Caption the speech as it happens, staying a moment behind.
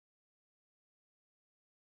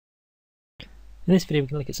In this video, we're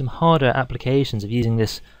going to look at some harder applications of using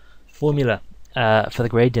this formula for the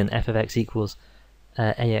gradient f of x equals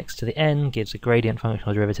ax to the n gives a gradient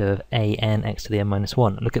functional derivative of a n x to the n minus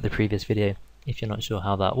 1. Look at the previous video if you're not sure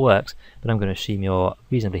how that works, but I'm going to assume you're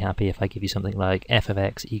reasonably happy if I give you something like f of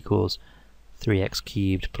x equals 3x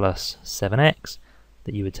cubed plus 7x,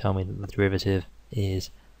 that you would tell me that the derivative is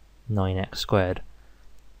 9x squared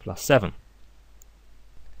plus 7.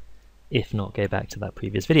 If not, go back to that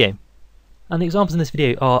previous video. And the examples in this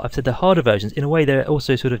video are, I've said, the harder versions. In a way, they're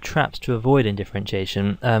also sort of traps to avoid in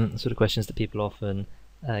differentiation, sort of questions that people often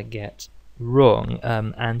get wrong.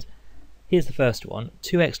 And here's the first one,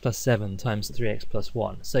 2x plus 7 times 3x plus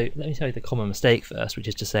 1. So let me tell you the common mistake first, which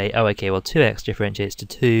is to say, oh, okay, well, 2x differentiates to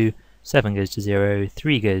 2, 7 goes to 0,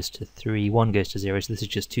 3 goes to 3, 1 goes to 0, so this is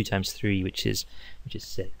just 2 times 3, which is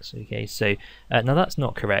 6. Okay, so now that's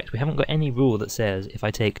not correct. We haven't got any rule that says if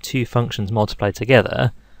I take two functions multiplied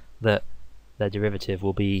together, that their derivative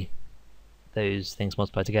will be those things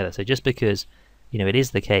multiplied together. So just because, you know, it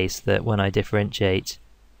is the case that when I differentiate,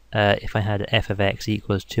 if I had f of x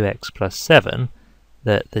equals 2x plus 7,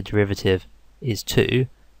 that the derivative is 2,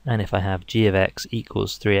 and if I have g of x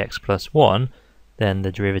equals 3x plus 1, then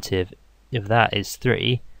the derivative of that is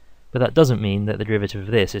 3, but that doesn't mean that the derivative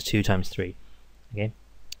of this is 2 times 3. Okay.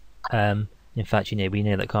 In fact, you know, we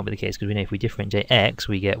know that can't be the case, because we know if we differentiate x,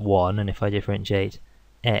 we get 1, and if I differentiate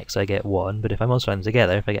x, I get 1, but if I multiply them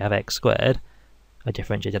together, if I have x squared, I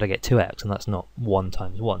differentiate it, I get 2x, and that's not 1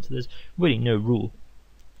 times 1. So there's really no rule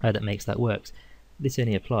that makes that work. This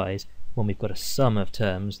only applies when we've got a sum of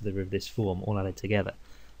terms that are of this form all added together.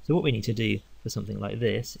 So what we need to do for something like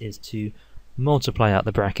this is to multiply out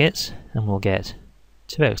the brackets, and we'll get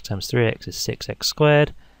 2x times 3x is 6x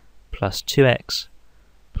squared, plus 2x,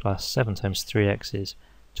 plus 7 times 3x is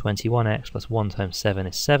 21x, plus 1 times 7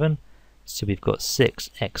 is 7. So we've got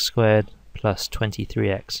 6x squared plus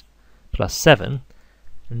 23x plus 7.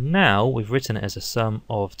 And now we've written it as a sum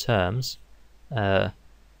of terms of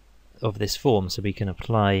this form, so we can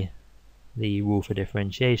apply the rule for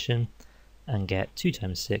differentiation and get 2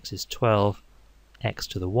 times 6 is 12x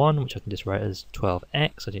to the 1, which I can just write as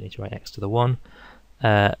 12x, I don't need to write x to the 1,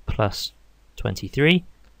 plus 23,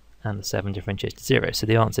 and the 7 differentiates to 0. So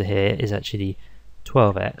the answer here is actually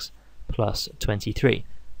 12x plus 23.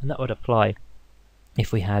 And that would apply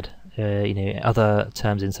if we had you know, other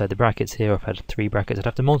terms inside the brackets here, or if I had 3 brackets, I'd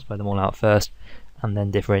have to multiply them all out first and then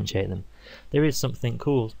differentiate them. There is something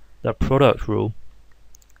called the product rule,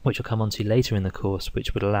 which we'll come on to later in the course,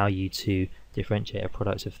 which would allow you to differentiate a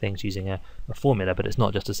product of things using a formula, but it's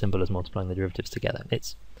not just as simple as multiplying the derivatives together.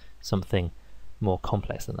 It's something more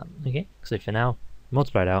complex than that. Okay, so for now,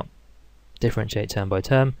 multiply it out, differentiate term by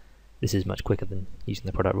term. This is much quicker than using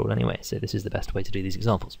the product rule anyway, so this is the best way to do these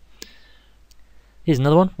examples. Here's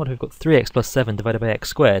another one. What if we've got 3x plus 7 divided by x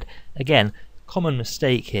squared? Again, common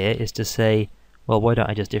mistake here is to say, well, why don't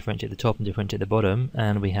I just differentiate the top and differentiate the bottom,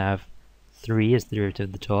 and we have 3 is the derivative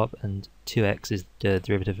of the top and 2x is the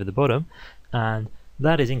derivative of the bottom, and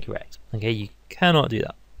that is incorrect. Okay, you cannot do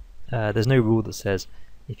that. There's no rule that says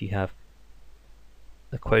if you have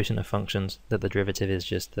a quotient of functions that the derivative is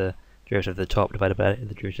just the derivative of the top divided by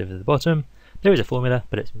the derivative of the bottom. There is a formula,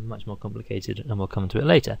 but it's much more complicated, and we'll come to it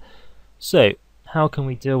later. So how can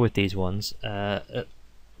we deal with these ones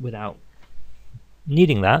without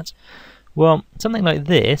needing that? Well, something like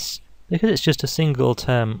this, because it's just a single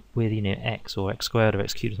term with, you know, x or x squared or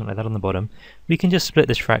x cubed or something like that on the bottom, we can just split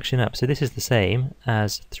this fraction up. So this is the same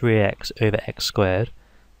as 3x over x squared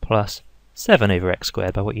plus 7 over x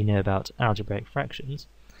squared by what you know about algebraic fractions.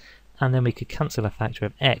 And then we could cancel a factor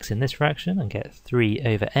of x in this fraction and get 3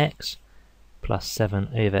 over x plus 7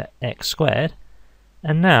 over x squared.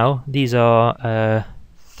 And now these are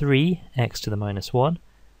 3x to the minus 1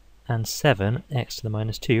 and 7x to the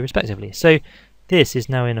minus 2 respectively. So this is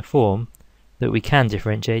now in a form that we can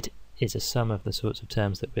differentiate. It's a sum of the sorts of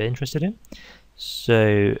terms that we're interested in.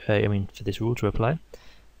 So, I mean, for this rule to apply.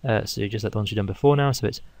 So just like the ones we've done before now, so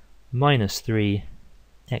it's minus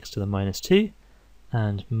 3x to the minus 2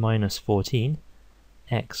 and minus 14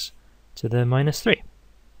 x to the minus 3.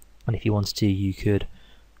 And if you wanted to, you could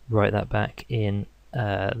write that back in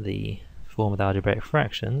the form of algebraic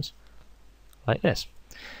fractions like this.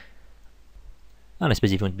 And I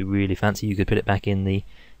suppose if you want to be really fancy, you could put it back in the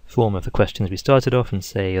form of the questions we started off and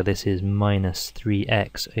say, oh, this is minus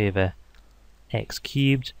 3x over x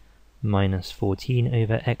cubed minus 14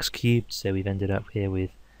 over x cubed. So we've ended up here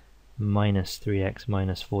with minus 3x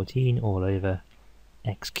minus 14 all over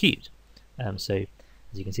x cubed. So as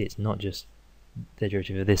you can see, it's not just the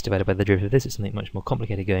derivative of this divided by the derivative of this, it's something much more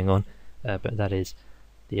complicated going on, but that is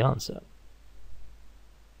the answer.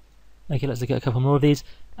 Okay, let's look at a couple more of these.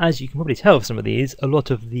 As you can probably tell from some of these, a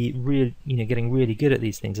lot of the getting really good at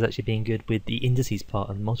these things is actually being good with the indices part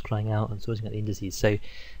and multiplying out and sorting out the indices. So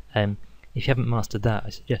if you haven't mastered that, I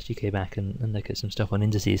suggest you go back and look at some stuff on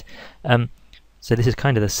indices. So this is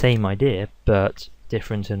kind of the same idea, but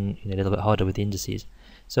different and a little bit harder with the indices.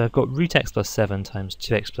 So I've got root x plus 7 times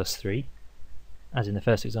 2x plus 3. As in the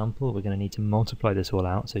first example, we're going to need to multiply this all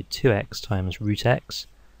out. So 2x times root x,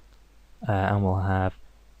 and we'll have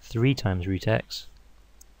 3 times root x,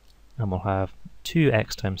 and we'll have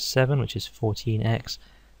 2x times 7, which is 14x,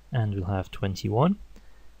 and we'll have 21.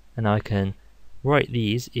 And now I can write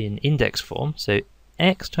these in index form. So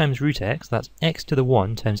x times root x, that's x to the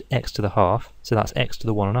 1 times x to the half, so that's x to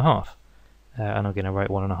the 1.5. And I'm going to write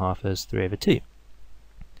 1.5 as 3 over 2.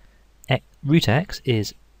 Root x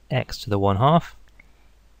is x to the 1/2,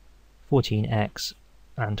 14x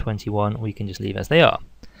and 21 we can just leave as they are.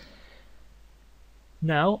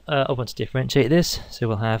 Now I want to differentiate this, so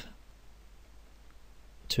we'll have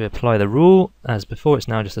to apply the rule. As before, it's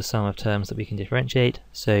now just the sum of terms that we can differentiate.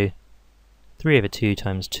 So 3 over 2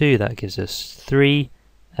 times 2, that gives us 3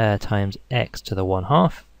 times x to the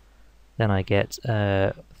 1/2. Then I get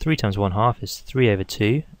 3 times 1/2 is 3 over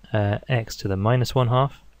 2, x to the minus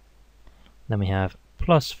 1/2. Then we have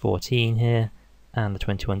plus 14 here, and the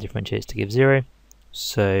 21 differentiates to give 0.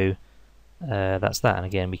 So that's that. And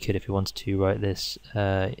again, we could, if we wanted to, write this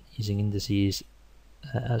using indices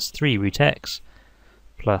as 3 root x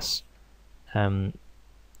plus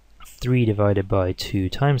 3 divided by 2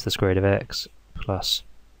 times the square root of x plus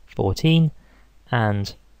 14,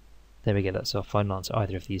 and there we go, that's our final answer.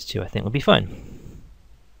 Either of these two I think will be fine.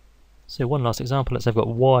 So one last example, let's say I've got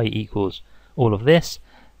y equals all of this.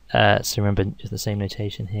 So remember, just the same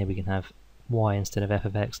notation here, we can have y instead of f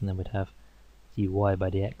of x, and then we'd have dy by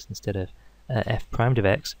dx instead of f primed of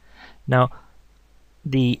x. Now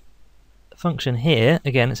the function here,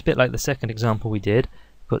 again, it's a bit like the second example we did.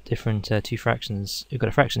 We've got different two fractions. We've got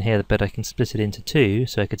a fraction here, but I can split it into 2,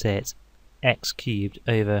 so I could say it's x cubed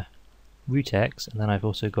over root x, and then I've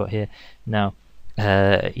also got here, now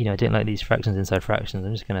I don't like these fractions inside fractions.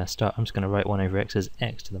 I'm just going to write 1 over x as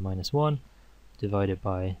x to the minus 1 divided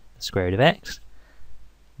by the square root of x.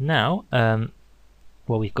 Now,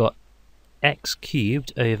 well, we've got x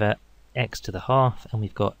cubed over x to the half, and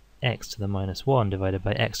we've got x to the minus 1 divided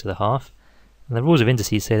by x to the half. And the rules of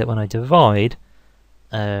indices say that when I divide,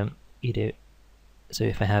 so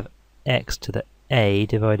if I have x to the a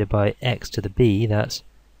divided by x to the b, that's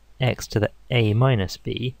x to the a minus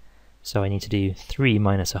b. So I need to do 3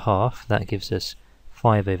 minus a half. That gives us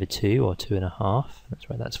 5 over 2, or 2.5. That's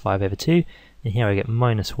right, that's 5 over 2. And here I get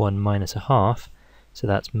minus 1 minus a half, so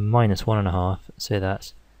that's minus 1.5, so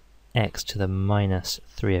that's x to the minus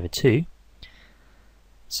 3 over 2.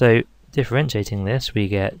 So differentiating this, we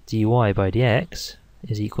get dy by dx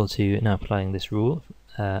is equal to, now applying this rule,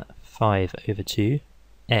 5 over 2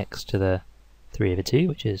 x to the 3 over 2,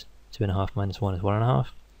 which is 2.5 minus 1 is 1.5,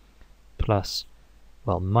 plus,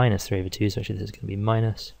 well, minus 3 over 2, so actually this is going to be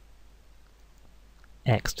minus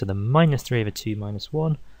x to the minus 3 over 2 minus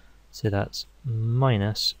 1, so that's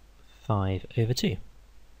minus 5 over 2.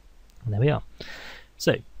 And there we are.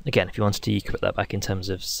 So again, if you wanted to, you could put that back in terms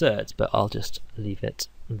of surds, but I'll just leave it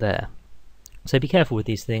there. So be careful with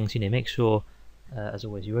these things, make sure, as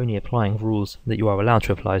always, you're only applying rules that you are allowed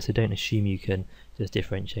to apply, so don't assume you can just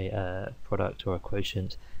differentiate a product or a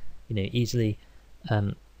quotient easily,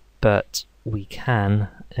 but we can,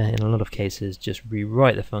 in a lot of cases, just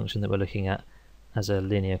rewrite the function that we're looking at as a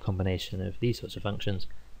linear combination of these sorts of functions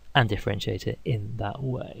and differentiate it in that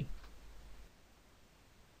way.